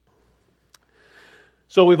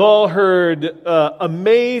So we've all heard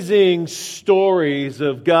amazing stories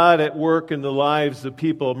of God at work in the lives of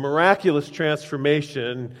people, miraculous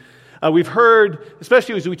transformation. We've heard,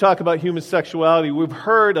 especially as we talk about human sexuality, we've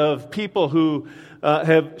heard of people who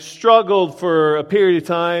have struggled for a period of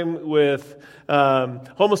time with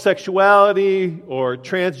homosexuality or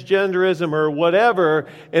transgenderism or whatever,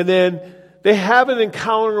 and then they have an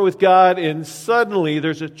encounter with God, and suddenly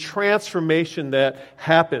there's a transformation that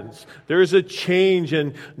happens. There's a change,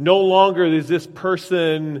 and no longer is this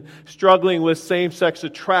person struggling with same-sex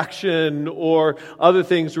attraction or other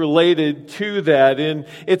things related to that. And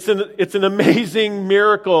it's an amazing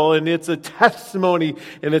miracle, and it's a testimony,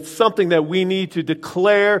 and it's something that we need to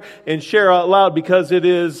declare and share out loud because it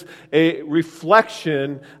is a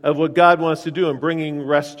reflection of what God wants to do in bringing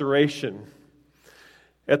restoration.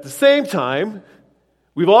 At the same time,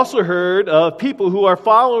 we've also heard of people who are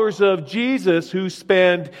followers of Jesus who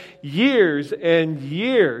spend years and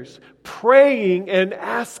years praying and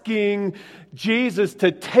asking Jesus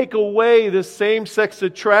to take away the same-sex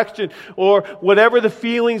attraction or whatever the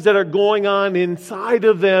feelings that are going on inside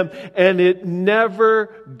of them, and it never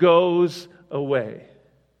goes away.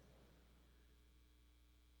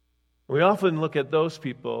 We often look at those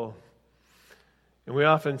people and we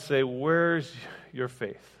often say, "Where's your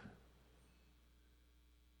faith?"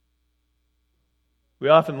 We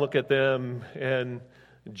often look at them and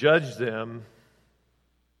judge them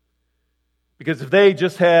because if they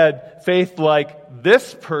just had faith like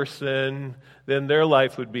this person, then their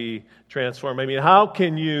life would be transformed. I mean, how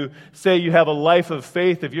can you say you have a life of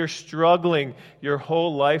faith if you're struggling your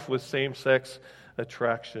whole life with same-sex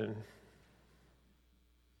attraction?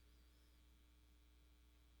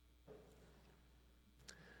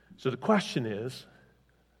 So the question is,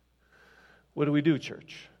 what do we do,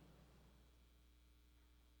 church?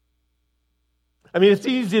 I mean, it's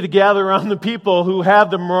easy to gather around the people who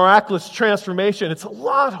have the miraculous transformation. It's a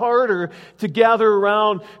lot harder to gather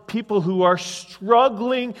around people who are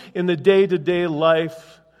struggling in the day-to-day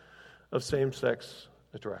life of same-sex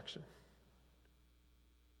attraction.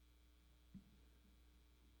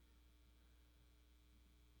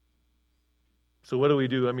 So what do we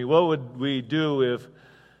do? I mean, what would we do if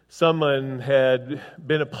someone had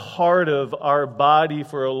been a part of our body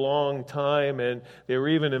for a long time and they were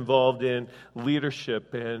even involved in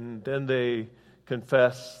leadership, and then they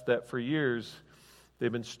confess that for years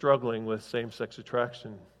they've been struggling with same-sex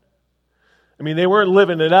attraction? I mean, they weren't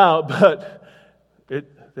living it out, but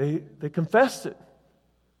they confessed it.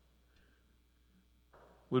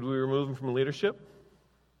 Would we remove them from leadership?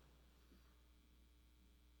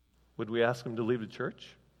 Would we ask them to leave the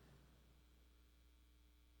church?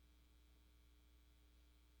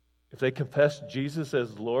 If they confessed Jesus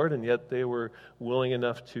as Lord, and yet they were willing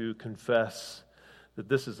enough to confess that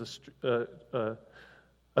this is a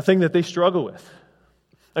thing that they struggle with.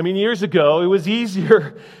 I mean, years ago, it was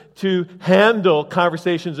easier to handle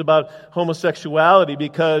conversations about homosexuality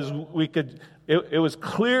because it was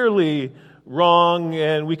clearly wrong,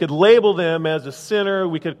 and we could label them as a sinner,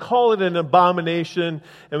 we could call it an abomination,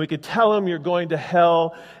 and we could tell them you're going to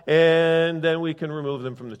hell, and then we can remove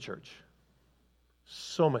them from the church.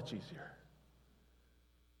 So much easier.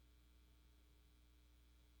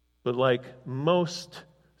 But like most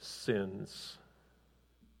sins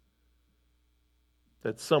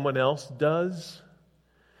that someone else does,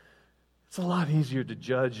 it's a lot easier to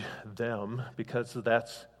judge them because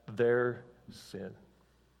that's their sin.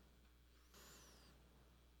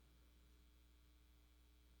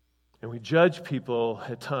 And we judge people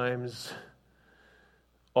at times,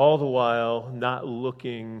 all the while not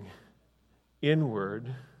looking inward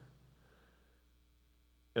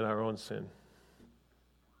in our own sin.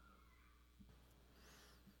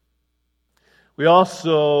 We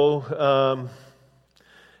also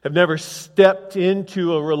have never stepped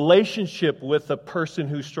into a relationship with a person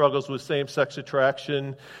who struggles with same-sex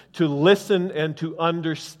attraction to listen and to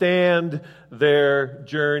understand their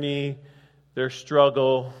journey, their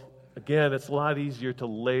struggle. Again, it's a lot easier to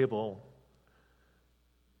label.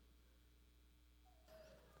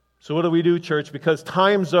 So what do we do, church? Because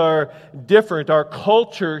times are different. Our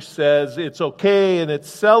culture says it's okay and it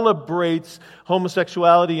celebrates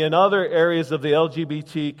homosexuality and other areas of the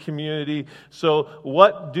LGBT community. So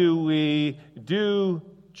what do we do,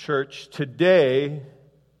 church, today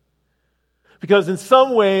Because in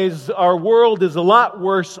some ways, our world is a lot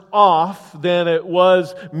worse off than it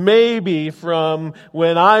was maybe from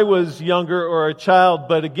when I was younger or a child.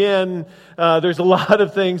 But again, there's a lot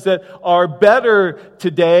of things that are better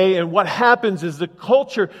today. And what happens is the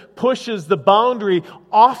culture pushes the boundary.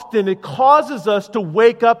 Often it causes us to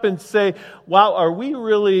wake up and say, wow, are we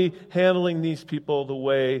really handling these people the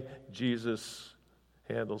way Jesus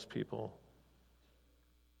handles people?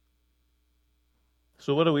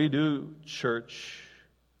 So what do we do, church?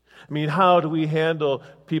 I mean, how do we handle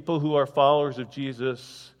people who are followers of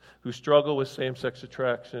Jesus, who struggle with same-sex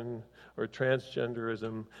attraction or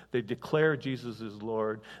transgenderism? They declare Jesus is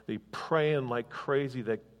Lord. They praying like crazy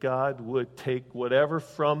that God would take whatever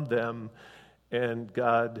from them, and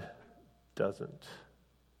God doesn't.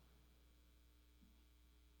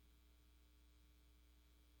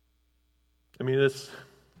 I mean,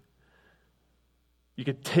 you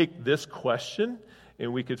could take this question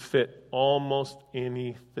and we could fit almost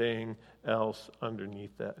anything else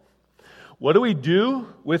underneath that. What do we do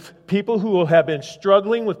with people who have been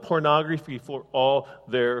struggling with pornography for all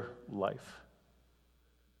their life?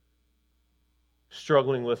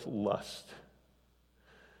 Struggling with lust.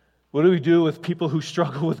 What do we do with people who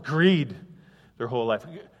struggle with greed their whole life?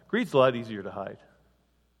 Greed's a lot easier to hide.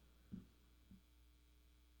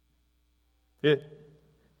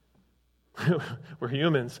 We're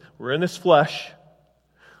humans. We're in this flesh.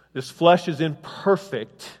 This flesh is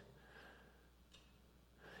imperfect.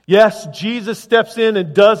 Yes, Jesus steps in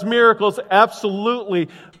and does miracles, absolutely,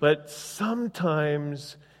 but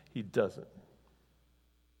sometimes He doesn't.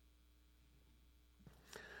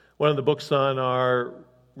 One of the books on our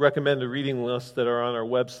recommended reading list that are on our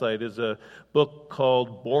website is a book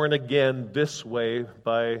called Born Again This Way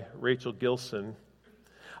by Rachel Gilson.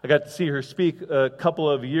 I got to see her speak a couple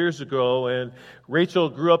of years ago, and Rachel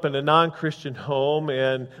grew up in a non-Christian home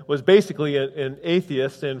and was basically an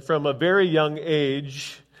atheist, and from a very young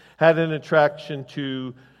age had an attraction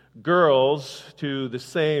to girls, to the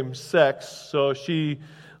same sex. So she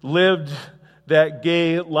lived that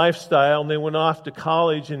gay lifestyle and then went off to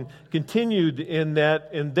college and continued in that,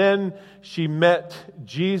 and then she met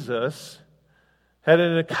Jesus, had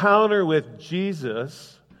an encounter with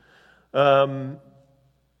Jesus,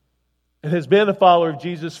 and has been a follower of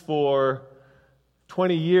Jesus for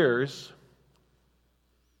 20 years.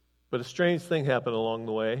 But a strange thing happened along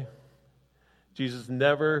the way. Jesus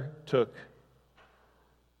never took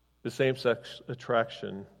the same-sex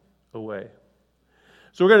attraction away.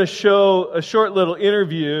 So we're going to show a short little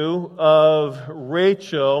interview of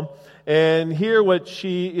Rachel and hear what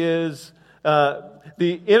she is,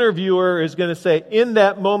 the interviewer is going to say in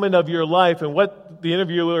that moment of your life, and what the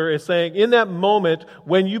interviewer is saying in that moment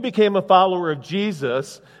when you became a follower of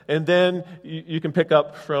Jesus, and then you can pick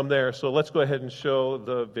up from there. So let's go ahead and show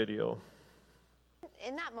the video.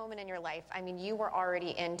 In that moment in your life, I mean, you were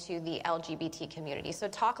already into the LGBT community. So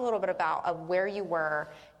talk a little bit about where you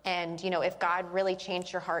were and, you know, if God really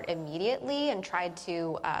changed your heart immediately and tried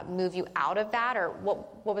to move you out of that, or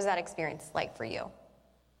what was that experience like for you?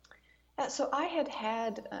 So I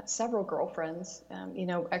had several girlfriends.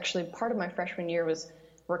 Actually part of my freshman year was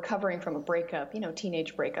recovering from a breakup.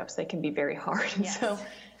 Teenage breakups, they can be very hard. And yes. So,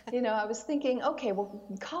 I was thinking, okay, well,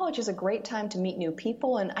 college is a great time to meet new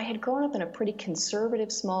people. And I had grown up in a pretty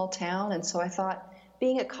conservative small town. And so I thought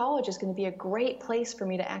being at college is going to be a great place for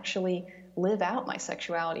me to actually live out my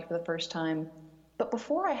sexuality for the first time. But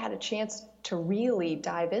before I had a chance to really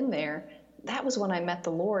dive in there, that was when I met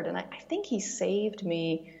the Lord. And I think He saved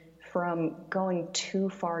me from going too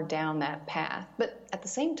far down that path. But at the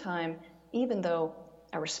same time, even though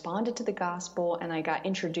I responded to the gospel and I got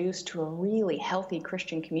introduced to a really healthy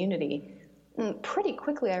Christian community, pretty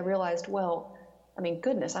quickly I realized,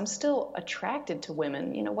 goodness, I'm still attracted to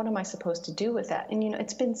women. What am I supposed to do with that? And,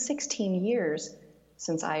 it's been 16 years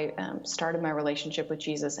since I started my relationship with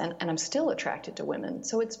Jesus, and I'm still attracted to women.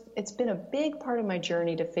 So it's been a big part of my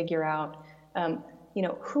journey to figure out,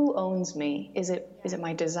 who owns me? Is it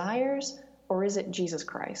my desires, or is it Jesus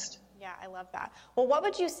Christ? Yeah, I love that. Well, what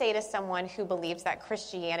would you say to someone who believes that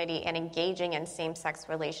Christianity and engaging in same-sex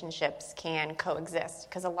relationships can coexist?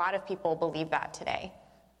 Because a lot of people believe that today.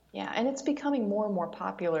 Yeah, and it's becoming more and more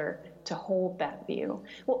popular to hold that view.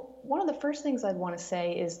 Well, one of the first things I'd want to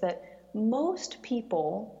say is that most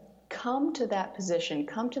people come to the position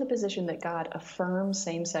that God affirms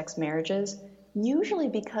same-sex marriages, usually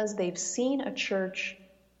because they've seen a church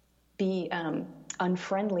be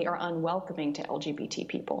unfriendly or unwelcoming to LGBT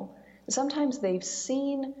people. Sometimes they've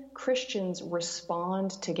seen Christians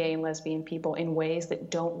respond to gay and lesbian people in ways that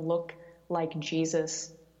don't look like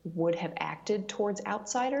Jesus would have acted towards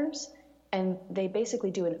outsiders. And they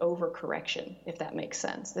basically do an overcorrection, if that makes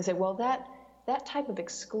sense. They say, well, that type of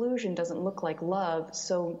exclusion doesn't look like love,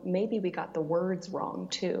 so maybe we got the words wrong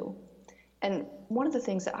too. And one of the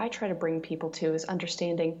things that I try to bring people to is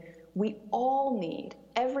understanding we all need,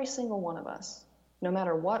 every single one of us, no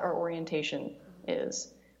matter what our orientation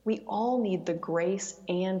is, we all need the grace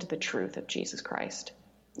and the truth of Jesus Christ.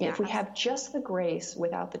 Yeah. If we have just the grace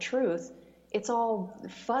without the truth, it's all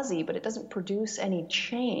fuzzy, but it doesn't produce any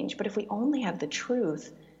change. But if we only have the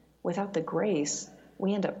truth without the grace,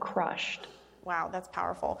 we end up crushed. Wow, that's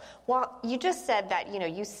powerful. Well, you just said that,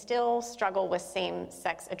 you still struggle with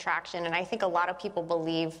same-sex attraction, and I think a lot of people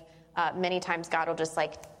believe many times God will just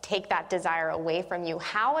take that desire away from you.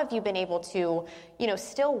 How have you been able to,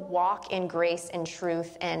 still walk in grace and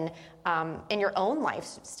truth and in your own life,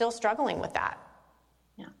 still struggling with that?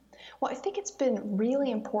 Yeah. Well, I think it's been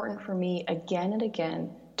really important for me again and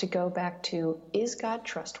again to go back to, is God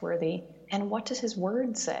trustworthy, and what does his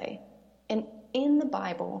word say? And in the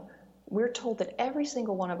Bible, we're told that every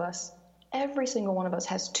single one of us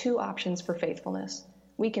has two options for faithfulness.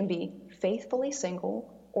 We can be faithfully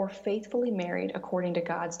single or faithfully married according to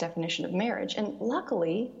God's definition of marriage. And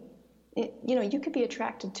luckily, you could be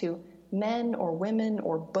attracted to men or women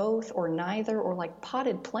or both or neither, or like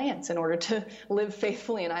potted plants in order to live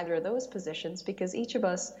faithfully in either of those positions, because each of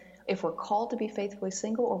us, if we're called to be faithfully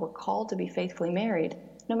single or we're called to be faithfully married,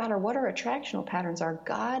 no matter what our attractional patterns are,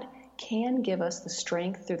 God can give us the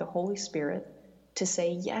strength through the Holy Spirit to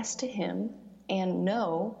say yes to him and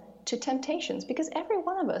no to temptations, because every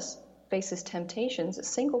one of us faces temptations.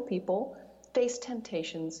 Single people face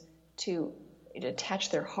temptations to attach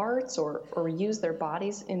their hearts or use their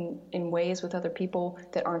bodies in ways with other people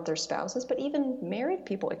that aren't their spouses, but even married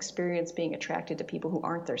people experience being attracted to people who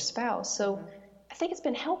aren't their spouse. So I think it's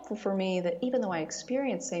been helpful for me that even though I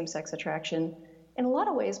experience same-sex attraction, in a lot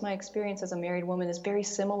of ways, my experience as a married woman is very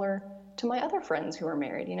similar to my other friends who are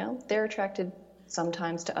married. They're attracted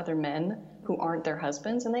sometimes to other men who aren't their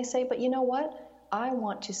husbands, and they say, but you know what? I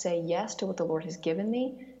want to say yes to what the Lord has given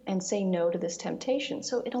me and say no to this temptation.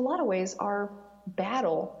 So in a lot of ways, our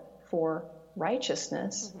battle for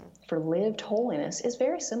righteousness, for lived holiness, is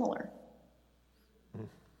very similar.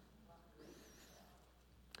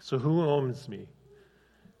 So who owns me?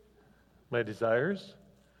 My desires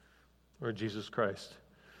or Jesus Christ?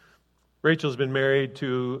 Rachel's been married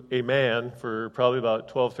to a man for probably about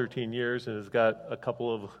 12, 13 years and has got a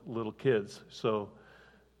couple of little kids. So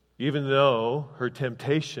even though her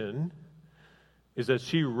temptation is that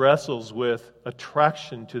she wrestles with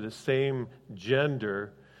attraction to the same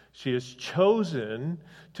gender, she has chosen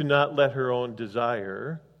to not let her own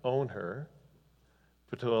desire own her,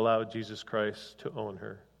 but to allow Jesus Christ to own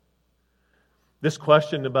her. This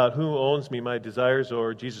question about who owns me, my desires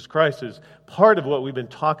or Jesus Christ, is part of what we've been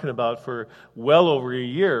talking about for well over a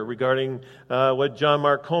year regarding what John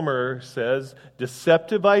Mark Comer says,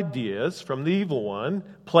 deceptive ideas from the evil one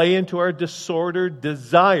play into our disordered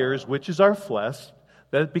desires, which is our flesh,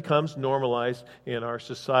 that becomes normalized in our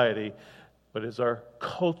society, but is our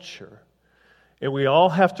culture. And we all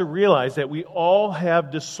have to realize that we all have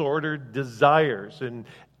disordered desires, and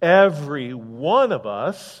every one of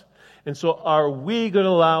us. And so are we going to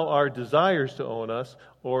allow our desires to own us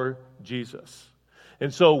or Jesus?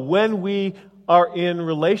 And so when we are in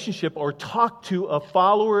relationship or talk to a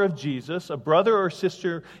follower of Jesus, a brother or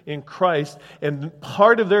sister in Christ, and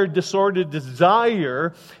part of their disordered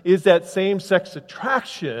desire is that same-sex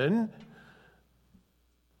attraction,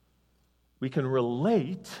 we can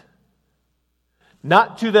relate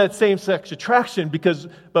not to that same-sex attraction,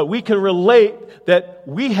 but we can relate that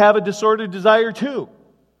we have a disordered desire too.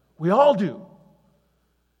 We all do.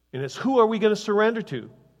 And it's who are we going to surrender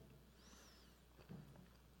to?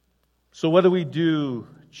 So what do we do,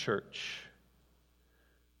 church?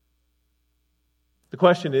 The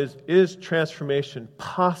question is transformation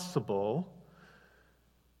possible?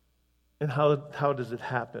 And how does it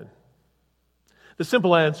happen? The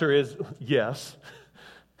simple answer is yes.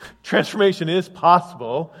 Transformation is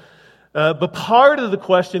possible. But part of the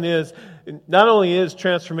question is, not only is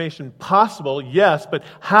transformation possible, yes, but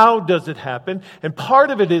how does it happen? And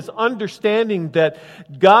part of it is understanding that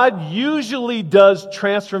God usually does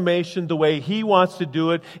transformation the way He wants to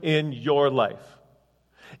do it in your life.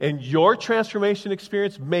 And your transformation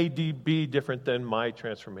experience may be different than my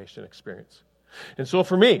transformation experience. And so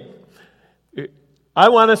for me, I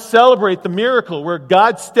want to celebrate the miracle where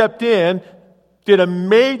God stepped in did a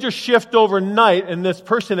major shift overnight and this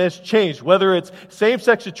person has changed. Whether it's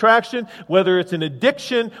same-sex attraction, whether it's an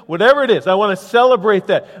addiction, whatever it is, I want to celebrate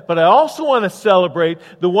that. But I also want to celebrate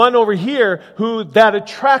the one over here who that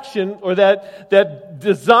attraction or that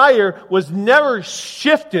desire was never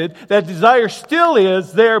shifted. That desire still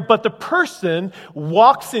is there, but the person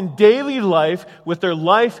walks in daily life with their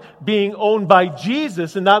life being owned by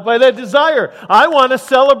Jesus and not by that desire. I want to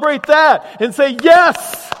celebrate that and say,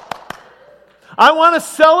 yes! I want to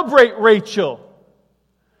celebrate Rachel.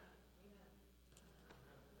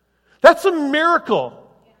 That's a miracle.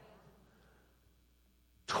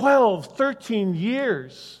 12, 13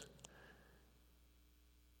 years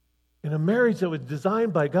in a marriage that was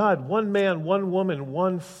designed by God. One man, one woman,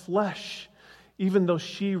 one flesh, even though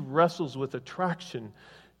she wrestles with attraction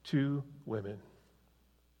to women.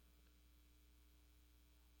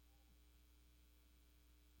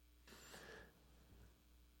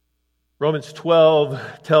 Romans 12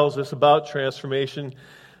 tells us about transformation.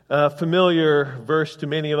 A familiar verse to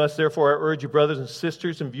many of us. Therefore, I urge you, brothers and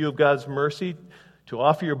sisters, in view of God's mercy, to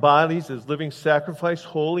offer your bodies as living sacrifice,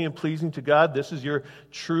 holy and pleasing to God. This is your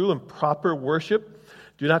true and proper worship.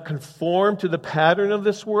 Do not conform to the pattern of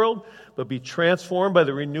this world, but be transformed by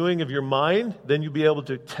the renewing of your mind. Then you'll be able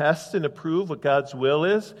to test and approve what God's will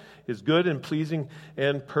is, His good and pleasing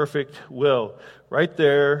and perfect will. Right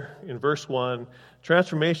there in verse 1,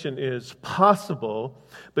 transformation is possible,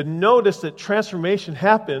 but notice that transformation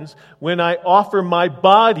happens when I offer my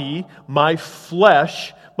body, my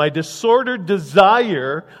flesh, my disordered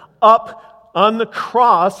desire up on the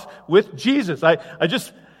cross with Jesus.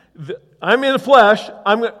 I'm in the flesh.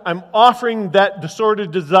 I'm offering that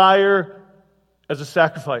disordered desire as a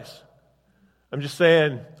sacrifice. I'm just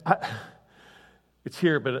saying it's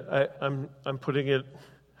here, but I'm putting it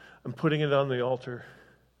on the altar.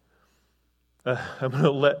 I'm going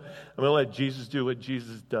to let Jesus do what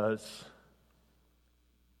Jesus does.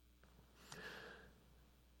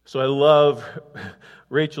 So I love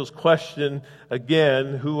Rachel's question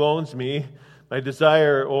again, who owns me, my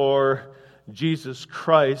desire or Jesus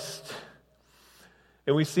Christ?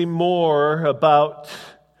 And we see more about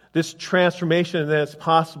this transformation that's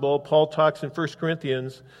possible. Paul talks in 1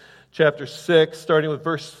 Corinthians chapter 6, starting with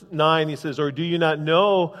verse 9. He says, or do you not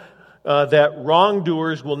know that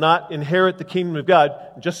wrongdoers will not inherit the kingdom of God?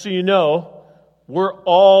 Just so you know, we're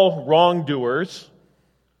all wrongdoers.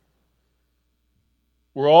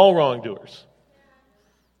 We're all wrongdoers.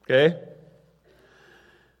 Okay?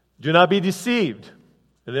 Do not be deceived.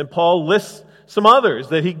 And then Paul lists some others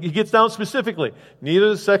that he gets down specifically. Neither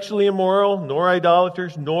the sexually immoral, nor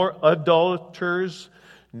idolaters, nor adulterers,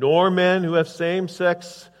 nor men who have same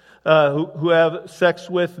sex, who have sex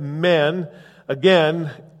with men.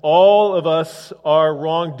 Again, all of us are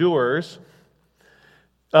wrongdoers.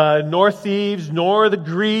 Nor thieves, nor the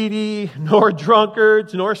greedy, nor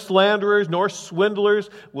drunkards, nor slanderers, nor swindlers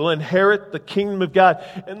will inherit the kingdom of God.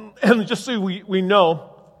 And just so we know,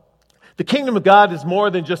 the kingdom of God is more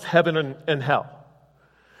than just heaven and hell.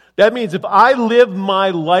 That means if I live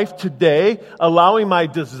my life today allowing my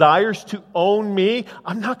desires to own me,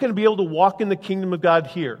 I'm not going to be able to walk in the kingdom of God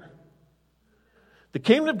here. The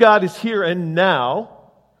kingdom of God is here and now.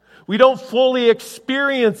 We don't fully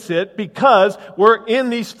experience it because we're in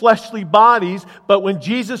these fleshly bodies, but when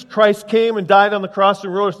Jesus Christ came and died on the cross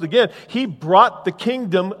and rose again, He brought the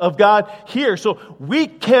kingdom of God here. So we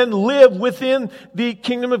can live within the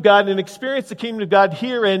kingdom of God and experience the kingdom of God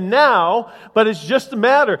here and now, but it's just a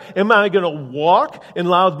matter, am I going to walk and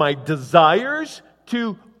allow my desires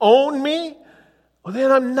to own me? Well, then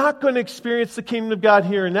I'm not going to experience the kingdom of God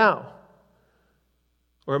here and now.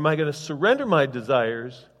 Or am I going to surrender my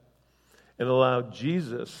desires and allow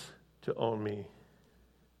Jesus to own me?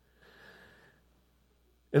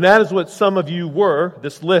 And that is what some of you were,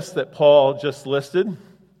 this list that Paul just listed.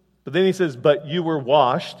 But then he says, but you were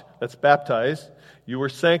washed, that's baptized, you were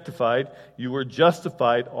sanctified, you were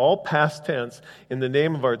justified, all past tense, in the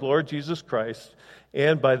name of our Lord Jesus Christ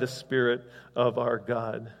and by the Spirit of our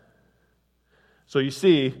God. So you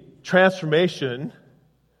see, transformation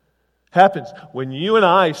happens when you and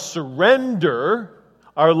I surrender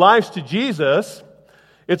our lives to Jesus.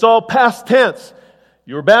 It's all past tense.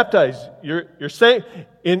 You were baptized. You're saying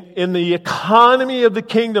in the economy of the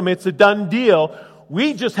kingdom, it's a done deal.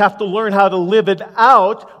 We just have to learn how to live it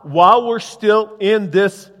out while we're still in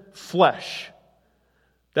this flesh.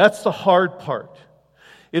 That's the hard part.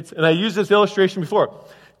 And I used this illustration before.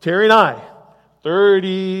 Terry and I,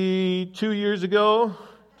 32 years ago,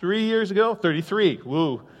 3 years ago, 33.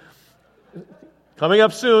 Woo. Coming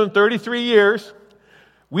up soon, 33 years.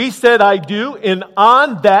 We said, I do, and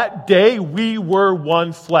on that day, we were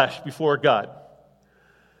one flesh before God.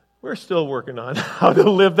 We're still working on how to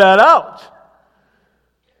live that out.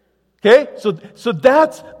 Okay? So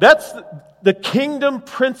that's the kingdom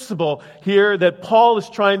principle here that Paul is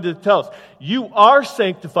trying to tell us. You are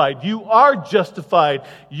sanctified. You are justified.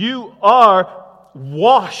 You are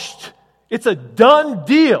washed. It's a done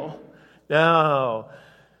deal. Now,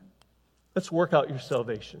 let's work out your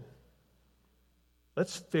salvation.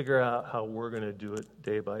 Let's figure out how we're going to do it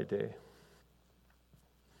day by day.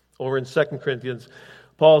 Over in 2 Corinthians,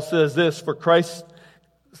 Paul says this, for Christ's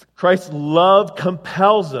love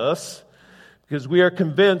compels us, because we are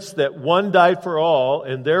convinced that one died for all,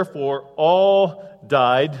 and therefore all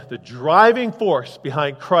died. The driving force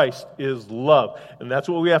behind Christ is love. And that's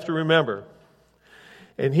what we have to remember.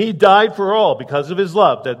 And he died for all because of his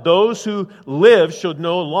love, that those who live should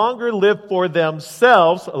no longer live for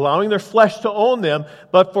themselves, allowing their flesh to own them,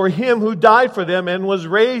 but for him who died for them and was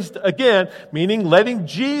raised again, meaning letting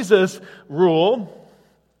Jesus rule.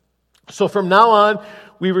 So from now on,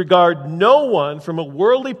 we regard no one from a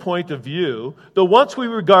worldly point of view, though once we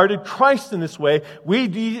regarded Christ in this way, we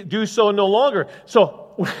do so no longer.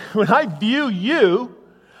 So when I view you,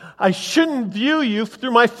 I shouldn't view you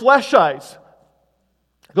through my flesh eyes.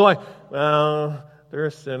 Going, well, they're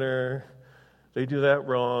a sinner. They do that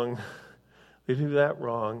wrong. They do that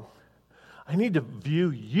wrong. I need to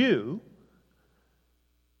view you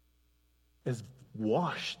as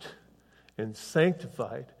washed and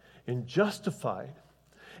sanctified and justified.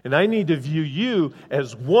 And I need to view you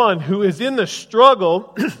as one who is in the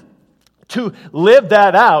struggle to live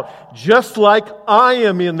that out, just like I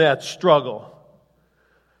am in that struggle.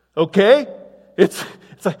 Okay? It's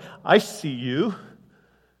like, I see you,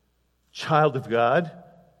 child of God,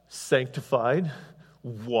 sanctified,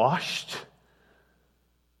 washed.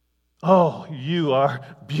 Oh, you are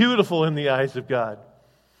beautiful in the eyes of God.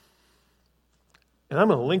 And I'm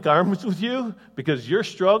going to link arms with you because your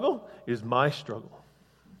struggle is my struggle.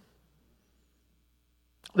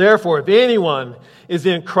 Therefore, if anyone is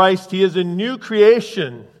in Christ, he is a new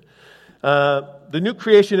creation. The new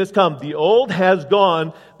creation has come. The old has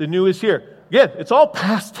gone. The new is here. Again, it's all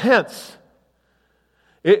past tense.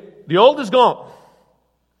 The old is gone.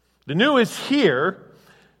 The new is here.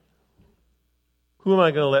 Who am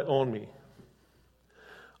I going to let own me?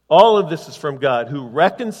 All of this is from God, who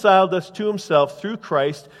reconciled us to himself through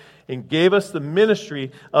Christ and gave us the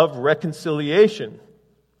ministry of reconciliation.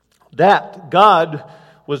 That God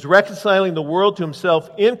was reconciling the world to himself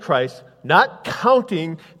in Christ, not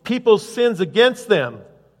counting people's sins against them.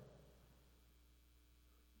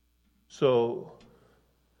 So,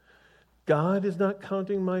 God is not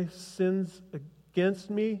counting my sins against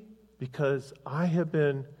me because I have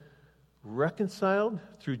been reconciled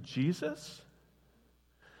through Jesus?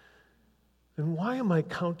 Then why am I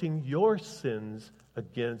counting your sins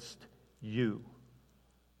against you?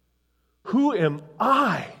 Who am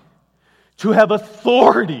I to have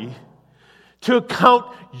authority to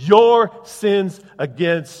count your sins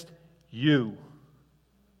against you?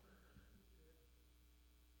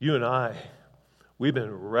 You and I, we've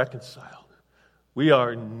been reconciled. We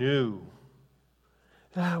are new.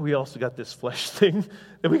 We also got this flesh thing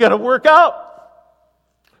that we got to work out.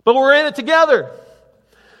 But we're in it together.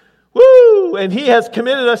 Woo! And he has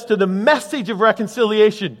committed us to the message of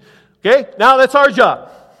reconciliation. Okay? Now that's our job.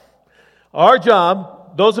 Our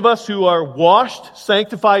job, those of us who are washed,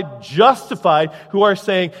 sanctified, justified, who are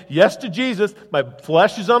saying yes to Jesus, my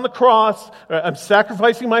flesh is on the cross, I'm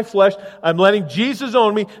sacrificing my flesh, I'm letting Jesus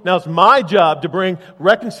own me. Now it's my job to bring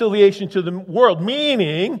reconciliation to the world,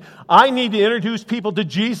 meaning I need to introduce people to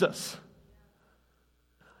Jesus.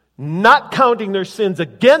 Not counting their sins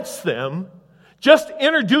against them, just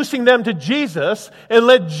introducing them to Jesus and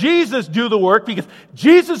let Jesus do the work, because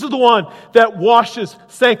Jesus is the one that washes,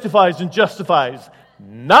 sanctifies, and justifies,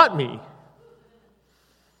 not me.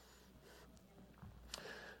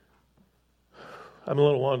 I'm a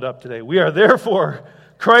little wound up today. We are therefore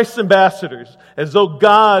Christ's ambassadors, as though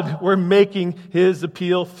God were making his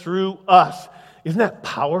appeal through us. Isn't that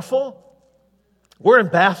powerful? We're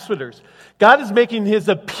ambassadors. God is making his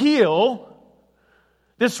appeal,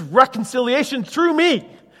 this reconciliation, through me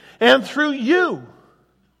and through you.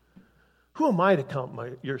 Who am I to count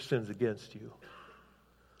your sins against you?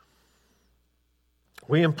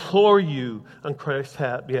 We implore you on Christ's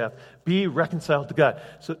behalf, be reconciled to God.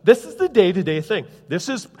 So this is the day-to-day thing. This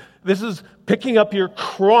is picking up your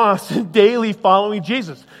cross and daily following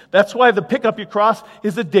Jesus. That's why the pick up your cross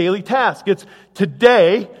is a daily task. It's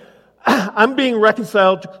today, I'm being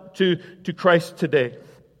reconciled to Christ today,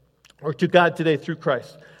 or to God today through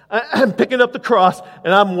Christ. I'm picking up the cross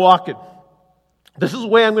and I'm walking. This is the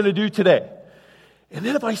way I'm going to do today. And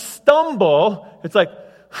then if I stumble, it's like,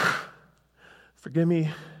 Forgive me.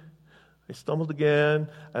 I stumbled again.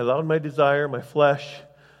 I allowed my desire, my flesh,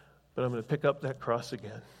 but I'm going to pick up that cross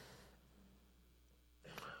again.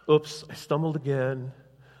 Oops, I stumbled again,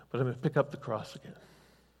 but I'm going to pick up the cross again.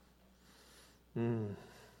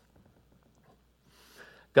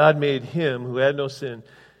 God made him who had no sin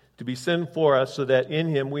to be sin for us so that in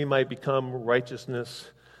him we might become righteousness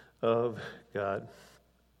of God.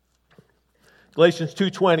 Galatians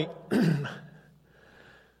 2:20.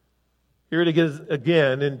 Here it is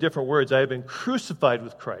again in different words. I have been crucified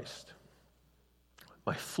with Christ.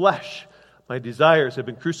 My flesh, my desires have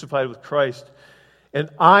been crucified with Christ. And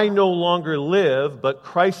I no longer live, but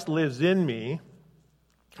Christ lives in me.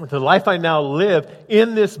 The life I now live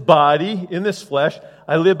in this body, in this flesh,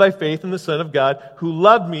 I live by faith in the Son of God who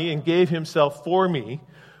loved me and gave himself for me.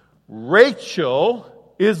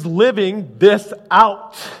 Rachel is living this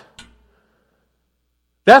out.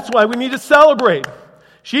 That's why we need to celebrate.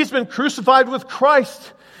 She's been crucified with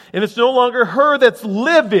Christ, and it's no longer her that's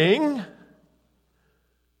living.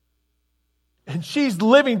 And she's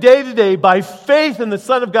living day to day by faith in the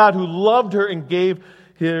Son of God who loved her and gave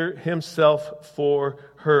himself for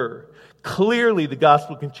her. Clearly, the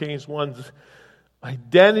gospel can change one's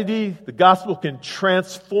identity. The gospel can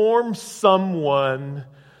transform someone.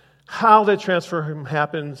 How that transformation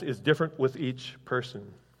happens is different with each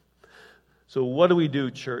person. So what do we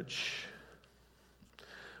do, church?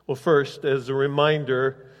 Well, first, as a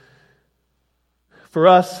reminder, for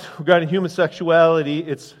us, regarding human sexuality,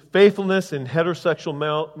 it's faithfulness in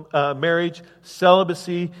heterosexual marriage,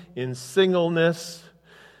 celibacy in singleness.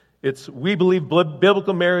 We believe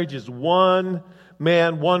biblical marriage is one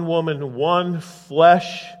man, one woman, one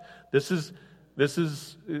flesh. This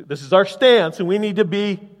is our stance, and we need to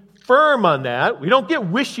be firm on that. We don't get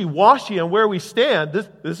wishy-washy on where we stand.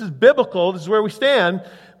 This is biblical. This is where we stand.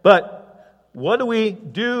 But what do we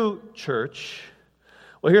do, church?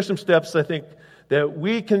 Well, here's some steps I think that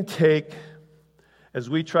we can take as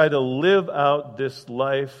we try to live out this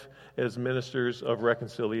life as ministers of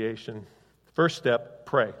reconciliation. First step,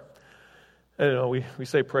 pray. I don't know, we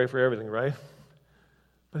say pray for everything, right?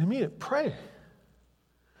 But I mean it, pray.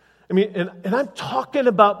 I mean, and I'm talking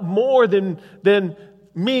about more than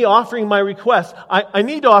me offering my request. I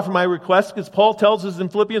need to offer my request because Paul tells us in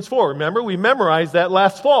Philippians 4. Remember, we memorized that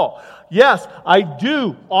last fall. Yes, I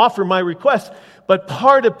do offer my request, but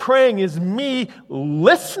part of praying is me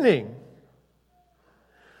listening.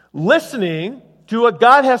 Listening to what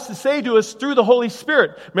God has to say to us through the Holy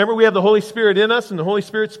Spirit. Remember, we have the Holy Spirit in us, and the Holy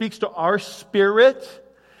Spirit speaks to our spirit.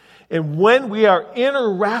 And when we are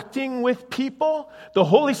interacting with people, the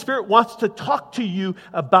Holy Spirit wants to talk to you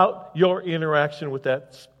about your interaction with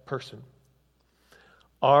that person.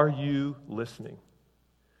 Are you listening?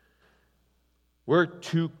 We're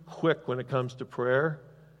too quick when it comes to prayer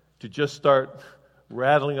to just start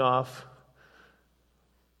rattling off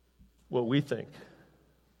what we think.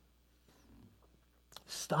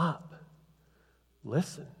 Stop.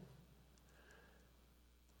 Listen.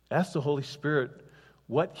 Ask the Holy Spirit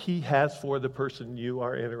what He has for the person you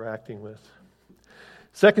are interacting with.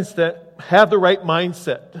 Second step, have the right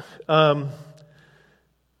mindset.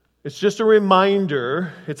 It's just a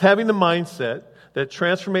reminder, it's having the mindset that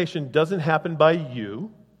transformation doesn't happen by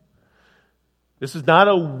you. This is not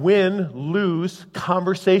a win-lose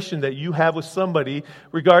conversation that you have with somebody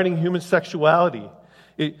regarding human sexuality.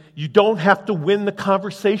 You don't have to win the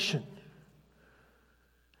conversation.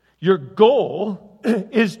 Your goal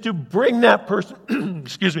is to bring that person,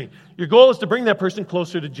 your goal is to bring that person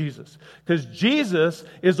closer to Jesus. Because Jesus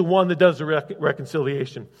is the one that does the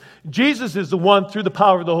reconciliation. Jesus is the one through the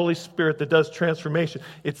power of the Holy Spirit that does transformation.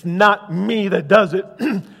 It's not me that does it.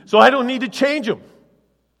 So I don't need to change him.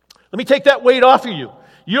 Let me take that weight off of you.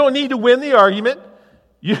 You don't need to win the argument.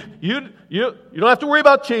 You don't have to worry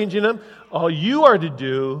about changing them. All you are to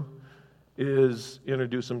do is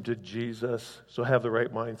introduce them to Jesus. So have the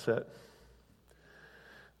right mindset.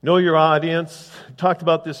 Know your audience. I talked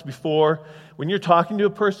about this before. When you're talking to a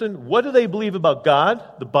person, what do they believe about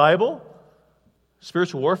God, the Bible,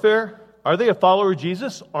 spiritual warfare? Are they a follower of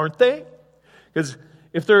Jesus? Aren't they? Because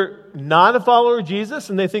if they're not a follower of Jesus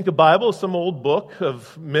and they think the Bible is some old book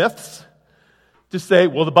of myths, to say,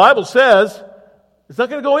 well, the Bible says, it's not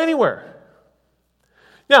going to go anywhere.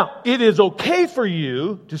 Now, it is okay for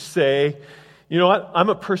you to say, you know what, I'm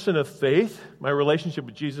a person of faith. My relationship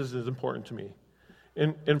with Jesus is important to me.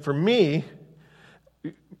 And for me,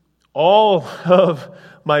 all of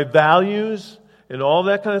my values and all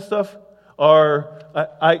that kind of stuff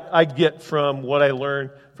I get from what I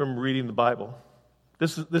learned from reading the Bible.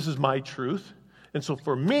 This is my truth. And so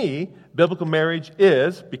for me, biblical marriage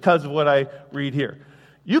is because of what I read here.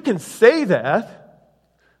 You can say that,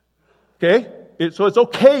 okay? So it's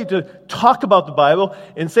okay to talk about the Bible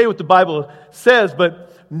and say what the Bible says, but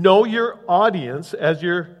know your audience as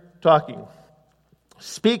you're talking.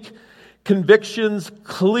 Speak convictions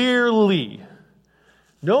clearly.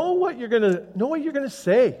 Know what you're gonna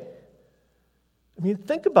say. I mean,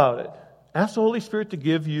 think about it. Ask the Holy Spirit to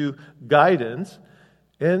give you guidance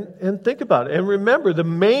and think about it. And remember, the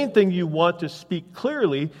main thing you want to speak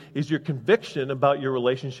clearly is your conviction about your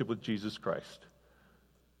relationship with Jesus Christ.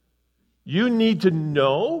 You need to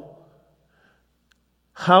know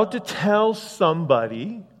how to tell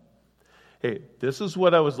somebody, hey, this is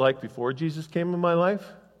what I was like before Jesus came in my life.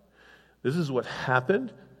 This is what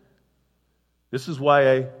happened. This is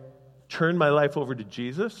why I turned my life over to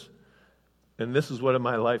Jesus. And this is what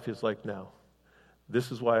my life is like now.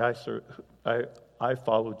 This is why I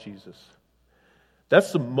follow Jesus.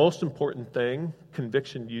 That's the most important thing,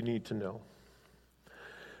 conviction you need to know.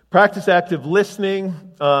 Practice active listening.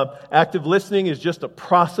 Active listening is just a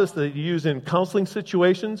process that you use in counseling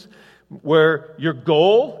situations where your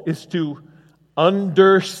goal is to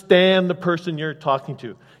understand the person you're talking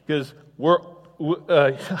to. Because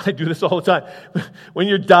I do this all the time. When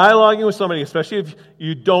you're dialoguing with somebody, especially if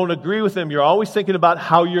you don't agree with them, you're always thinking about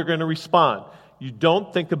how you're going to respond. You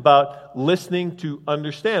don't think about listening to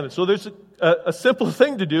understand. And so there's a simple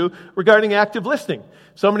thing to do regarding active listening.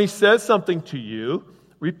 Somebody says something to you,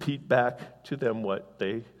 repeat back to them what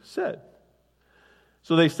they said.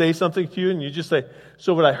 So they say something to you and you just say,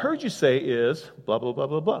 so what I heard you say is blah, blah, blah,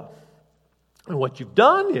 blah, blah. And what you've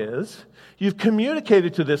done is you've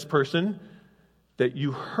communicated to this person that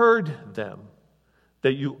you heard them,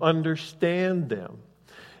 that you understand them.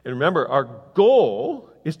 And remember, our goal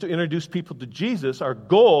is to introduce people to Jesus. Our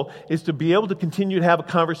goal is to be able to continue to have a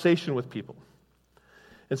conversation with people.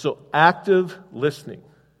 And so active listening.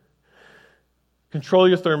 Control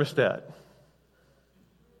your thermostat.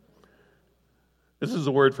 This is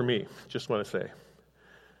a word for me, just want to say.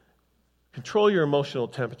 Control your emotional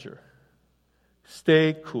temperature.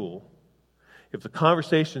 Stay cool. If the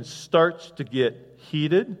conversation starts to get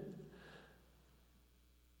heated,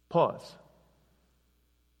 pause.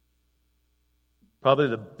 Probably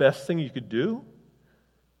the best thing you could do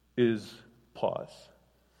is pause.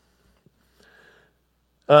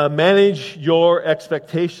 Manage your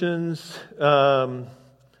expectations. Again,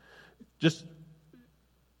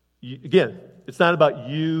 it's not about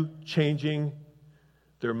you changing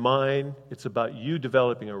their mind. It's about you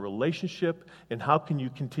developing a relationship, and how can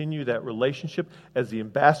you continue that relationship as the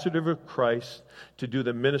ambassador of Christ to do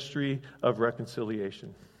the ministry of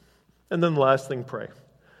reconciliation. And then the last thing, pray.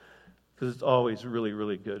 Because it's always really,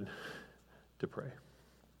 really good to pray.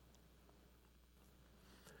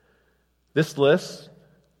 This list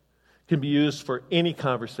can be used for any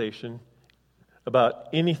conversation about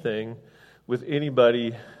anything with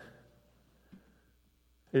anybody.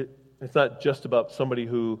 It's not just about somebody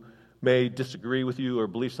who may disagree with you or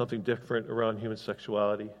believe something different around human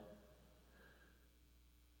sexuality.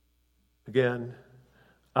 Again,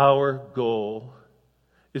 our goal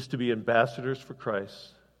is to be ambassadors for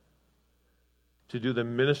Christ, to do the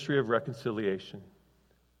ministry of reconciliation,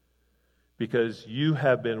 because you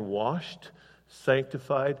have been washed,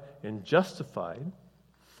 sanctified, and justified,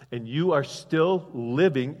 and you are still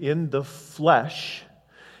living in the flesh.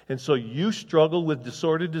 And so you struggle with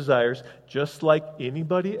disordered desires just like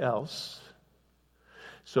anybody else.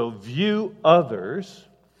 So view others,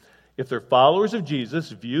 if they're followers of Jesus,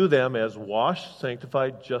 view them as washed,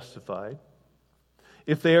 sanctified, justified.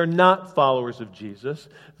 If they are not followers of Jesus,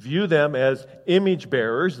 view them as image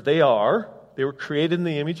bearers. They were created in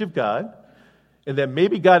the image of God. And then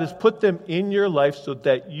maybe God has put them in your life so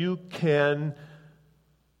that you can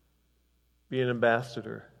be an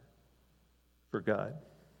ambassador for God.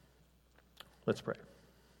 Let's pray.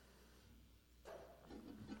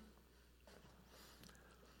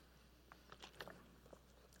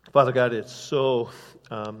 Father God, it's so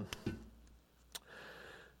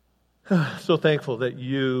thankful that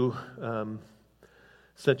you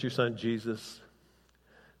sent your Son Jesus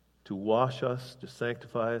to wash us, to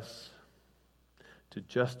sanctify us, to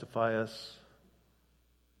justify us.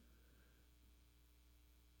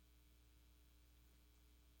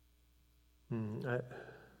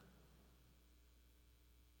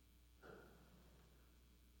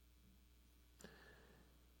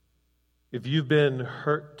 If you've been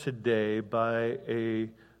hurt today by a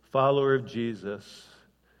follower of Jesus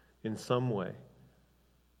in some way,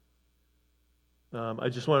 I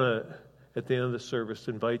just want to, at the end of the service,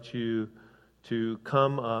 invite you to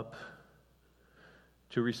come up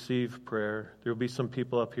to receive prayer. There will be some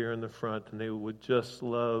people up here in the front, and they would just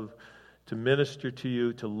love to minister to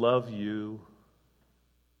you, to love you.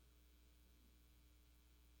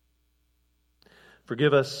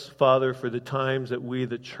 Forgive us, Father, for the times that we,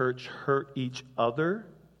 the church, hurt each other.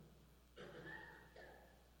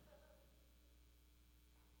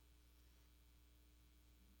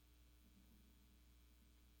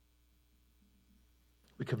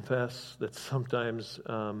 We confess that sometimes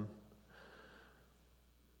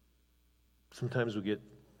we get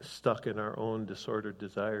stuck in our own disordered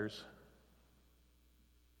desires.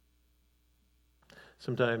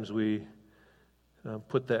 Sometimes we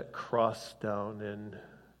put that cross down, and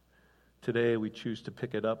today we choose to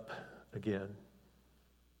pick it up again.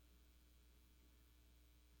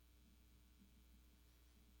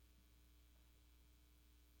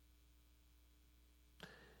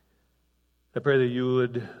 I pray that you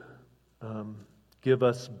would give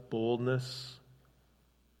us boldness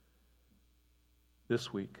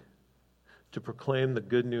this week to proclaim the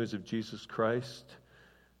good news of Jesus Christ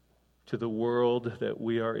to the world that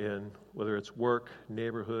we are in, whether it's work,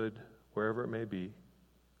 neighborhood, wherever it may be.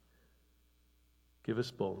 Give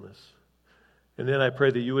us boldness. And then I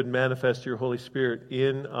pray that you would manifest your Holy Spirit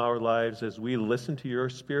in our lives as we listen to your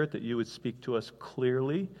Spirit, that you would speak to us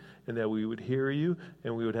clearly, and that we would hear you,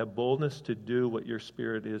 and we would have boldness to do what your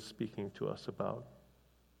Spirit is speaking to us about.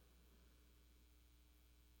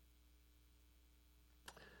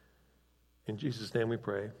 In Jesus' name we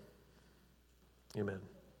pray. Amen.